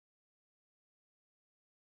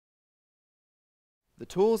The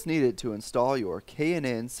tools needed to install your K&N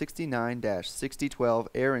 69-6012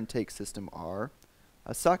 air intake system are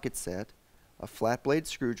a socket set, a flat blade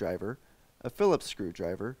screwdriver, a Phillips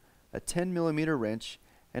screwdriver, a 10mm wrench,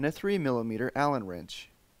 and a 3mm Allen wrench.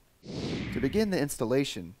 To begin the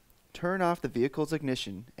installation, turn off the vehicle's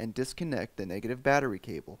ignition and disconnect the negative battery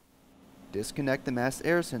cable. Disconnect the mass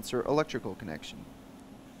air sensor electrical connection.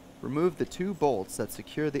 Remove the 2 bolts that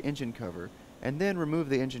secure the engine cover and then remove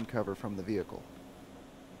the engine cover from the vehicle.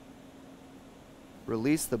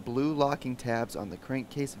 Release the blue locking tabs on the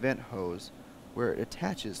crankcase vent hose where it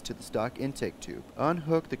attaches to the stock intake tube.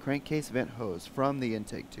 Unhook the crankcase vent hose from the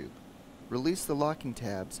intake tube. Release the locking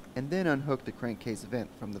tabs and then unhook the crankcase vent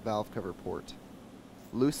from the valve cover port.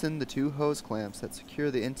 Loosen the 2 hose clamps that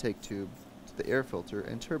secure the intake tube to the air filter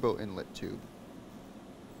and turbo inlet tube.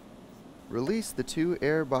 Release the 2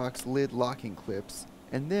 airbox lid locking clips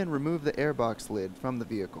and then remove the airbox lid from the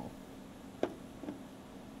vehicle.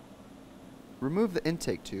 Remove the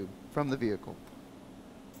intake tube from the vehicle.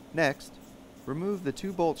 Next, remove the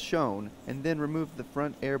 2 bolts shown and then remove the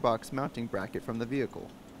front airbox mounting bracket from the vehicle.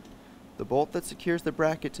 The bolt that secures the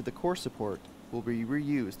bracket to the core support will be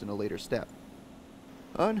reused in a later step.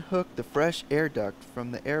 Unhook the fresh air duct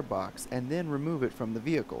from the airbox and then remove it from the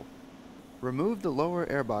vehicle. Remove the lower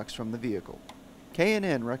airbox from the vehicle.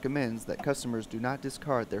 K&N recommends that customers do not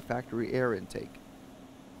discard their factory air intake.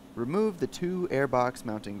 Remove the 2 airbox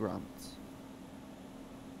mounting grommets.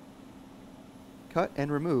 Cut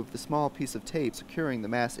and remove the small piece of tape securing the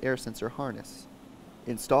mass air sensor harness.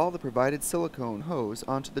 Install the provided silicone hose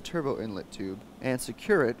onto the turbo inlet tube and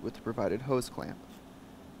secure it with the provided hose clamp.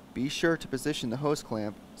 Be sure to position the hose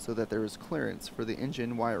clamp so that there is clearance for the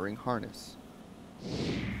engine wiring harness.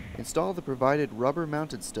 Install the provided rubber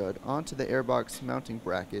mounted stud onto the airbox mounting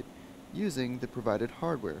bracket using the provided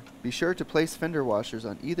hardware. Be sure to place fender washers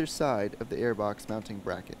on either side of the airbox mounting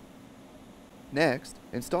bracket. Next,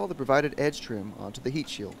 install the provided edge trim onto the heat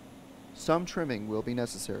shield. Some trimming will be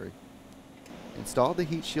necessary. Install the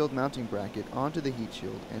heat shield mounting bracket onto the heat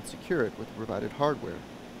shield and secure it with the provided hardware.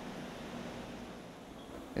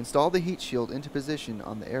 Install the heat shield into position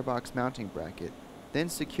on the airbox mounting bracket, then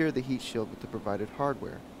secure the heat shield with the provided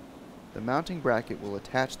hardware. The mounting bracket will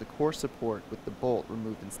attach the core support with the bolt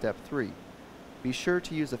removed in step 3. Be sure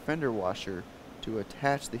to use a fender washer to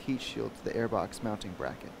attach the heat shield to the airbox mounting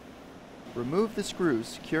bracket. Remove the screws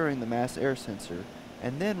securing the mass air sensor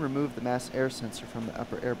and then remove the mass air sensor from the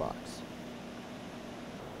upper airbox.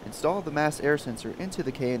 Install the mass air sensor into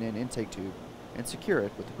the K&N intake tube and secure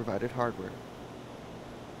it with the provided hardware.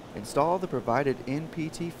 Install the provided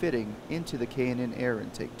NPT fitting into the K&N air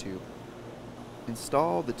intake tube.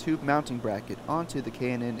 Install the tube mounting bracket onto the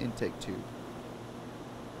K&N intake tube.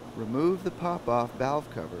 Remove the pop-off valve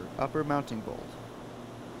cover upper mounting bolt.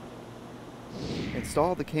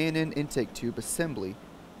 Install the K&N intake tube assembly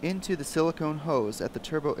into the silicone hose at the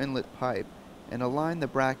turbo inlet pipe and align the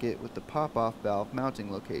bracket with the pop-off valve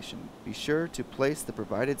mounting location. Be sure to place the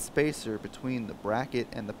provided spacer between the bracket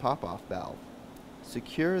and the pop-off valve.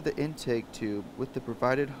 Secure the intake tube with the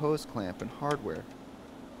provided hose clamp and hardware.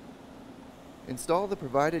 Install the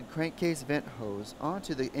provided crankcase vent hose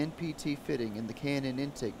onto the NPT fitting in the K&N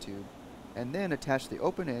intake tube and then attach the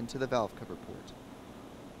open end to the valve cover port.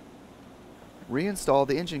 Reinstall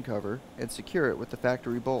the engine cover and secure it with the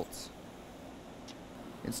factory bolts.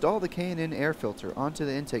 Install the K&N air filter onto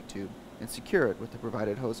the intake tube and secure it with the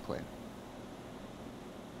provided hose clamp.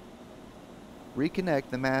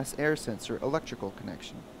 Reconnect the mass air sensor electrical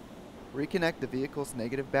connection. Reconnect the vehicle's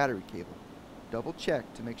negative battery cable. Double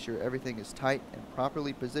check to make sure everything is tight and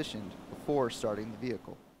properly positioned before starting the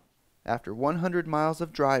vehicle. After 100 miles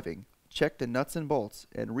of driving, check the nuts and bolts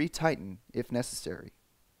and retighten if necessary.